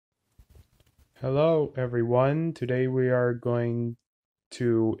Hello everyone. Today I'm going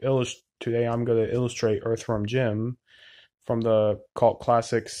to illustrate Earthworm Jim from the cult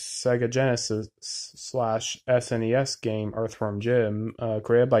classic Sega Genesis slash SNES game Earthworm Jim,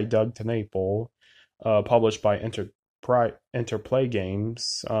 created by Doug TenNapel, published by Interplay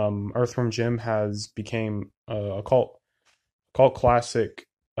Games. Earthworm Jim has became a cult classic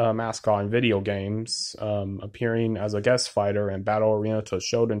mascot in video games, appearing as a guest fighter in Battle Arena to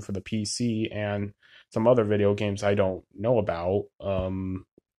Shodan for the PC and some other video games I don't know about.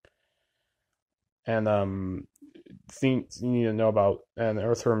 And Things you need to know about. And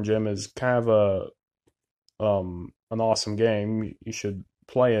Earthworm Jim is kind of an awesome game. You should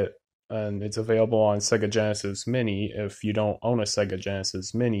play it, and it's available on Sega Genesis Mini. If you don't own a Sega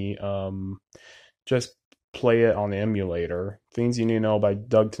Genesis Mini, just play it on the emulator. Things you need to know about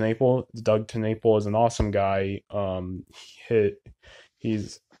Doug TenNapel. Doug TenNapel is an awesome guy. He,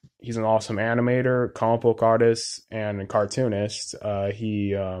 he's an awesome animator, comic book artist, and a cartoonist.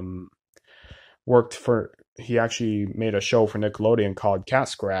 He actually made a show for Nickelodeon called Cat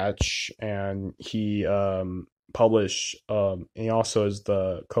Scratch, and he also is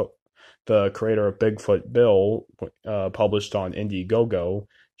the creator of Bigfoot Bill, published on Indiegogo.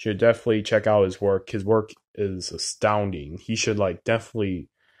 Should definitely check out his work. His work is astounding. He should definitely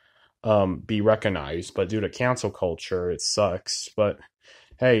be recognized, but due to cancel culture, it sucks. But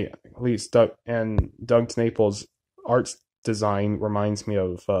hey, at least Doug TenNapel's art design reminds me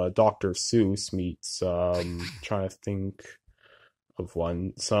of Dr. Seuss meets trying to think of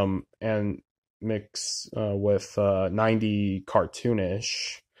one some and mix with 90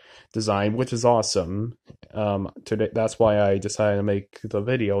 cartoonish design, which is awesome. Today, that's why I decided to make the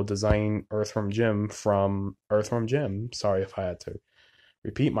video designing Earthworm Jim from Earthworm Jim. Sorry if I had to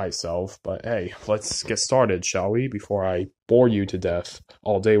repeat myself, but hey, let's get started, shall we? Before I bore you to death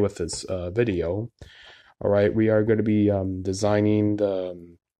all day with this video. All right, we are going to be designing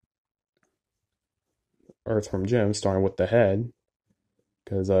the Earthworm Jim, starting with the head,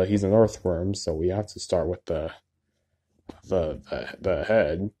 because he's an earthworm, so we have to start with the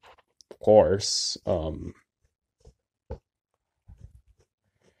head, of course.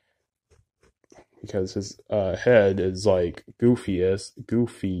 Because his head is like goofiness,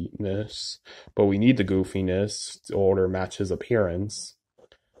 but we need the goofiness in order to match his appearance,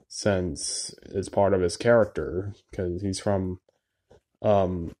 since it's part of his character. Because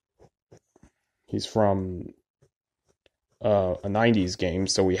um he's from a '90s game,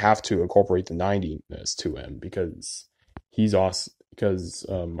 so we have to incorporate the '90s to him because he's awesome. Because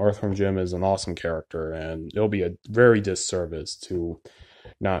Earthworm Jim is an awesome character, and it'll be a very disservice to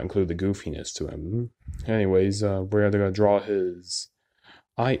not include the goofiness to him. Anyways, we're gonna draw his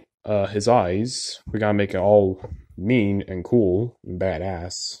eyes. We gotta make it all mean and cool and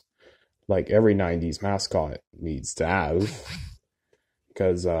badass, like every '90s mascot needs to have.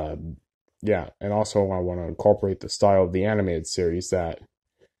 Because yeah, and also I want to incorporate the style of the animated series that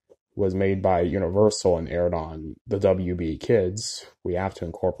was made by Universal and aired on the WB Kids. We have to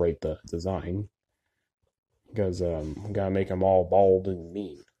incorporate the design because we gotta make them all bald and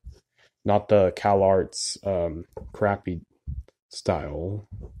mean, not the CalArts crappy style.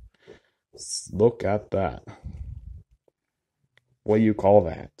 Look at that. What do you call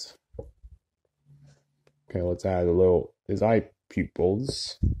that? Okay, let's add his eye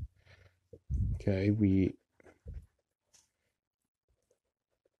pupils. Okay, we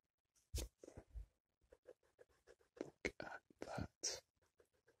look at that.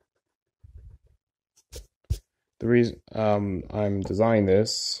 The reason I'm designing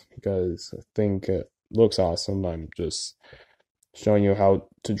this because I think it looks awesome. I'm just showing you how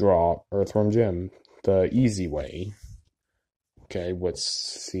to draw Earthworm Jim the easy way. Okay,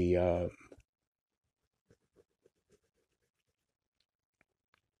 what's the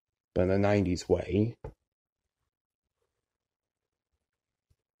 '90s way?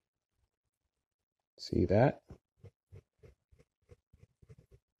 See that?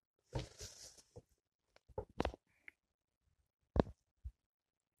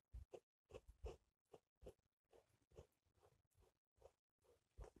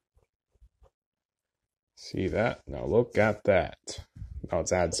 See that? Now look at that. Now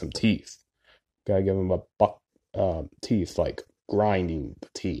let's add some teeth. Gotta give him a teeth, like grinding the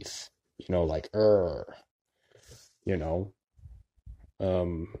teeth. Like you know.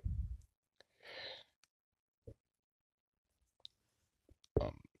 Um,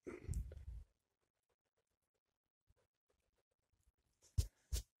 um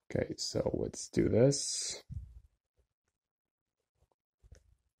okay, so let's do this.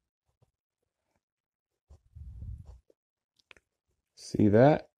 See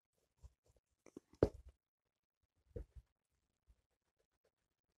that?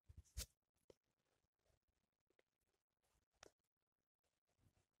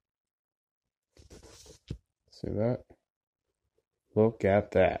 See that? Look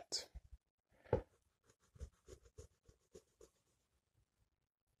at that.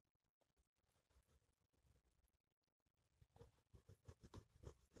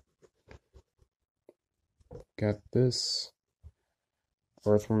 Got this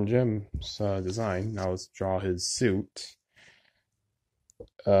Earthworm Jim's design. Now let's draw his suit.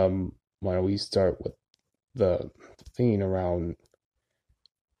 Why don't we start with the theme around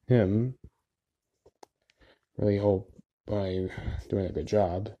him? Really hope I'm doing a good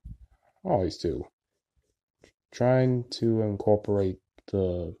job. Always do. Trying to incorporate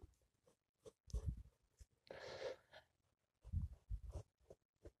the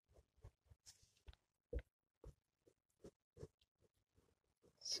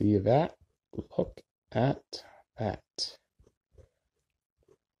see that? Look at that.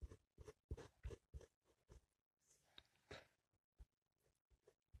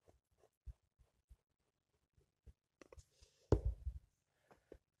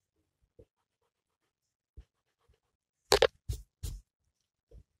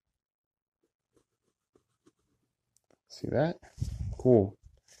 See that? Cool.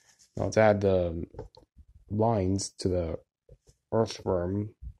 Now let's add the lines to the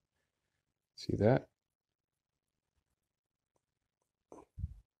earthworm. See that?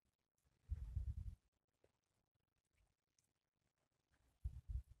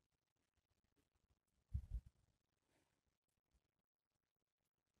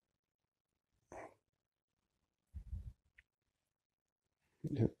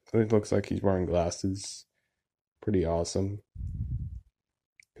 It looks like he's wearing glasses. Pretty awesome.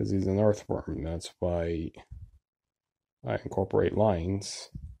 Because he's an earthworm. That's why I incorporate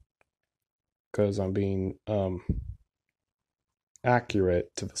lines. Because I'm being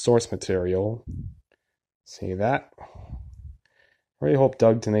accurate to the source material. See that? I really hope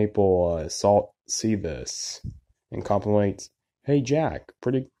Doug Tenaple see this and compliment. Hey Jack,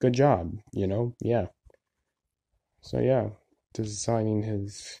 pretty good job. Yeah. So yeah, designing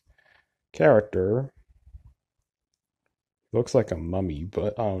his character. Looks like a mummy,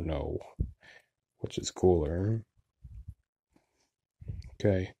 but I don't know which is cooler.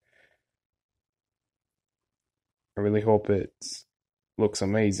 Okay. I really hope it looks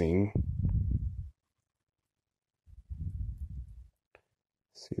amazing.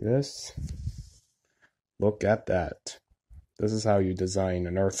 See this? Look at that. This is how you design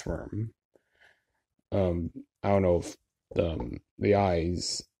an earthworm. I don't know if the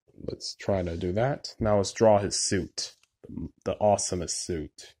eyes. Let's try to do that. Now let's draw his suit. The awesomest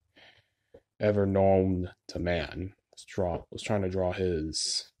suit ever known to man. Let's try to draw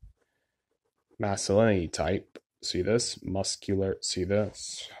his masculinity type. See this? Muscular. See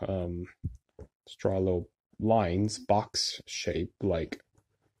this? Let's draw little lines, box shape, like,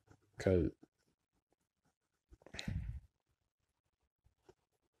 because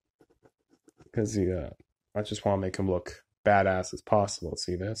I just want to make him look badass as possible.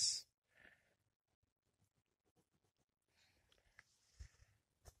 See this?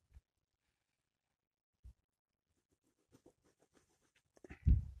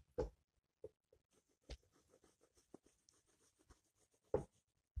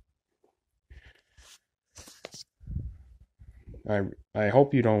 I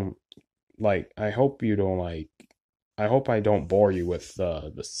hope you don't like. I hope you don't like. I hope I don't bore you with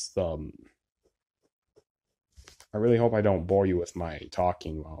this. I really hope I don't bore you with my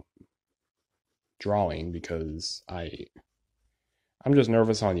talking while drawing because I'm just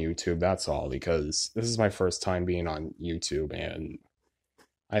nervous on YouTube. That's all. Because this is my first time being on YouTube, and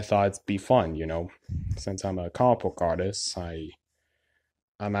I thought it'd be fun. Since I'm a comic book artist, I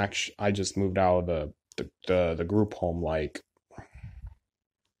just moved out of the group home like.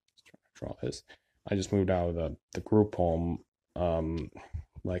 Draw this. I just moved out of the group home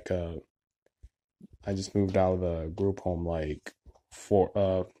like I just moved out of the group home like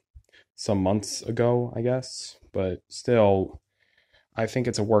for some months ago, I guess. But still I think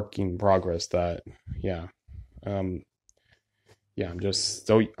it's a work in progress that yeah. Um yeah,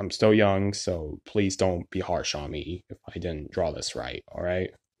 I'm still young, so please don't be harsh on me if I didn't draw this right, all right?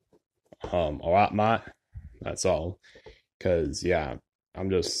 All right, Matt. That's all. Cause yeah,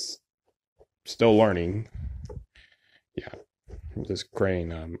 I'm just still learning. Yeah, I'm just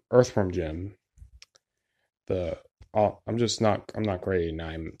creating Earthworm Jim. I'm not creating.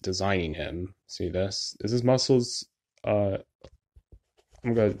 I'm designing him. See this? Is his muscles? Uh,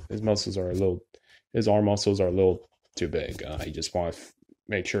 His muscles are a little. His arm muscles are a little too big. I just want to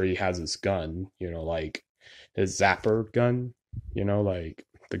make sure he has his gun. Like his zapper gun. Like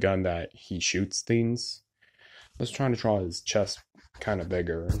the gun that he shoots things. I was trying to draw his chest kind of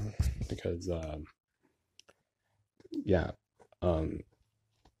bigger because yeah.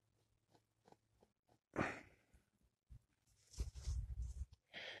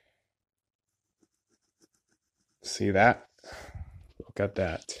 See that? Look at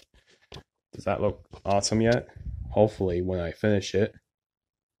that. Does that look awesome yet? Hopefully, when I finish it.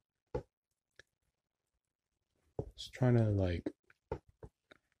 Just trying to like.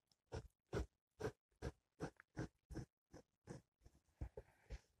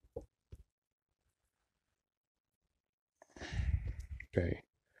 Okay.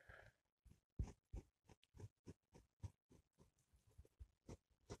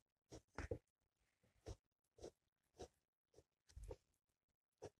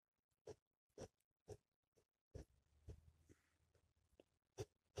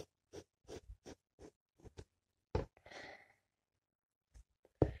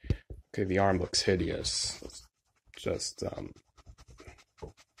 Okay, the arm looks hideous. Just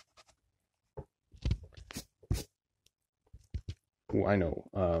ooh, I know.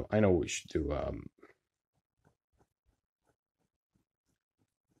 I know what we should do.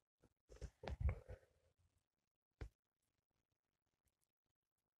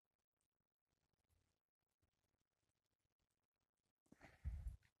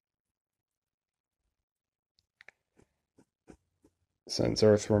 Since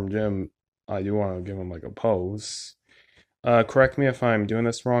Earthworm Jim, I do want to give him like a pose. Correct me if I'm doing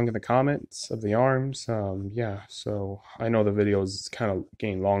this wrong in the comments of the arms. Yeah, so I know the videos kind of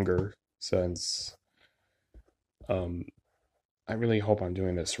getting longer since um, I really hope I'm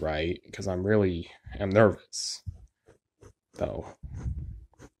doing this right because I'm nervous though.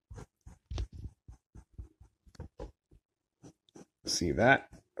 See that?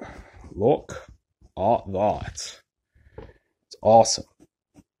 Look at that. It's awesome.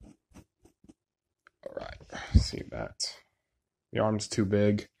 All right, see that? The arm's too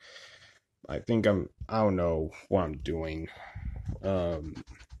big. I think I don't know what I'm doing. Um,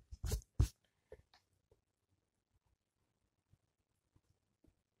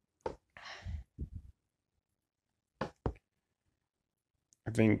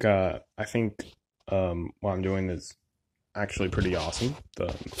 I think what I'm doing is actually pretty awesome.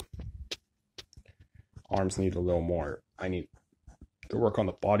 The arms need a little more. I need to work on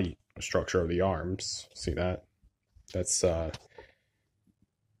the body structure of the arms. See that? That's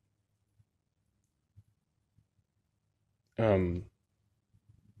um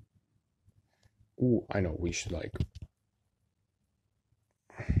ooh, I know we should like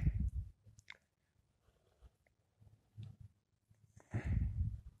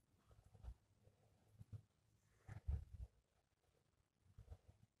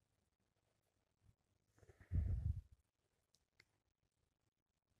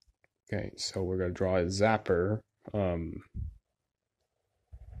okay, so we're gonna draw a zapper. Um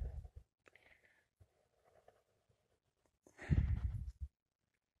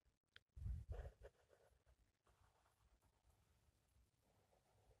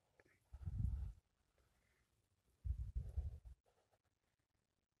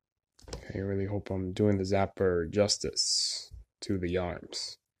okay, I really hope I'm doing the zapper justice to the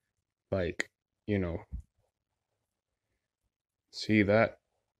arms. Like, you know, see that?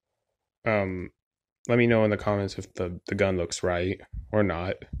 Um Let me know in the comments if the gun looks right or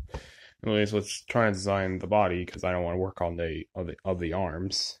not. Anyways, let's try and design the body because I don't want to work on the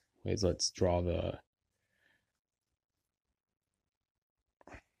arms. Anyways, let's draw the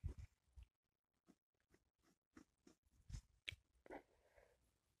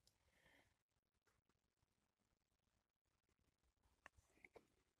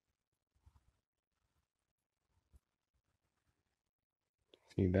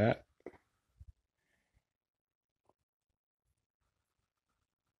see that.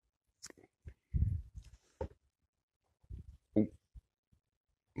 Ooh,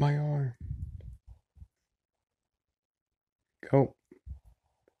 my arm. Go.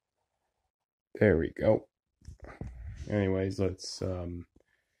 There we go. Anyways, let's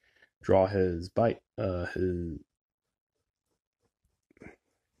draw his bite. His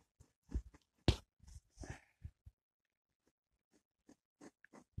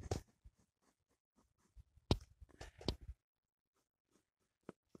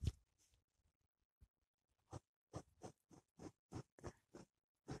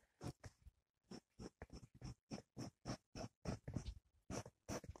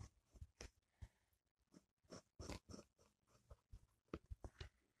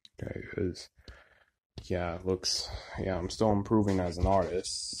okay. His yeah looks yeah. I'm still improving as an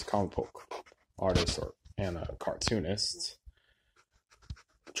artist, comic book artist, and a cartoonist.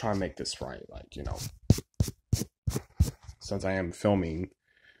 Try and make this right, like since I am filming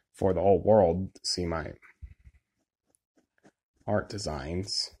for the whole world to see my art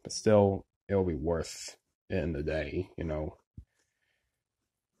designs, but still, it'll be worth it in the day, you know.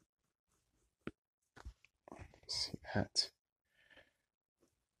 See that.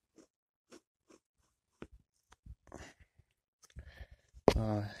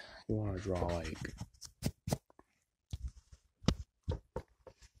 You want to draw like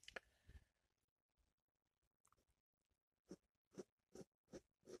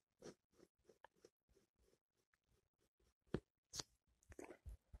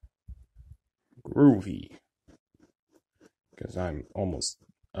groovy, because I'm almost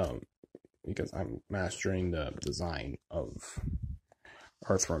because I'm mastering the design of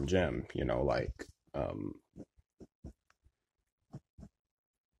Earthworm Jim, you know, like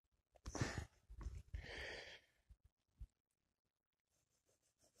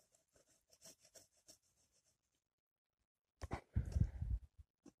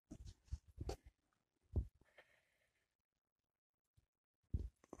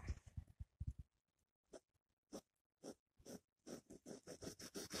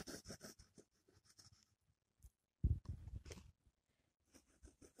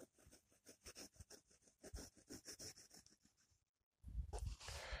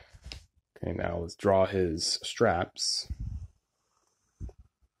okay, now let's draw his straps.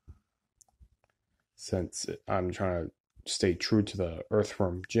 Since I'm trying to stay true to the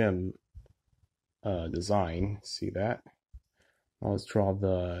Earthworm Jim design, see that? Now let's draw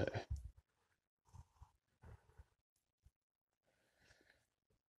the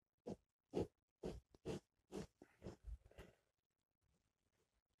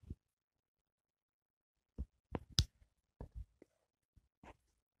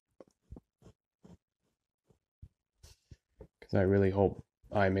because I really hope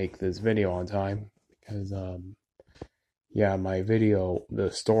I make this video on time because yeah, my video, the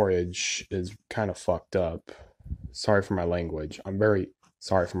storage is kind of fucked up. Sorry for my language. I'm very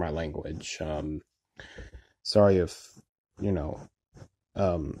sorry for my language. Sorry if, you know,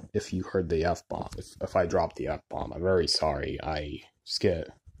 if you heard the F bomb, if I dropped the F bomb, I'm very sorry. I just get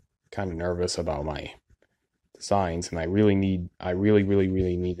kind of nervous about my designs, and I really,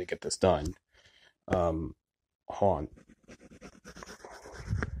 really need to get this done. Hold on.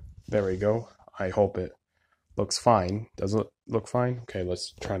 There we go. I hope it looks fine. Does it look fine? Okay,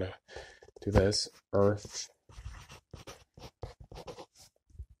 let's try to do this. Earth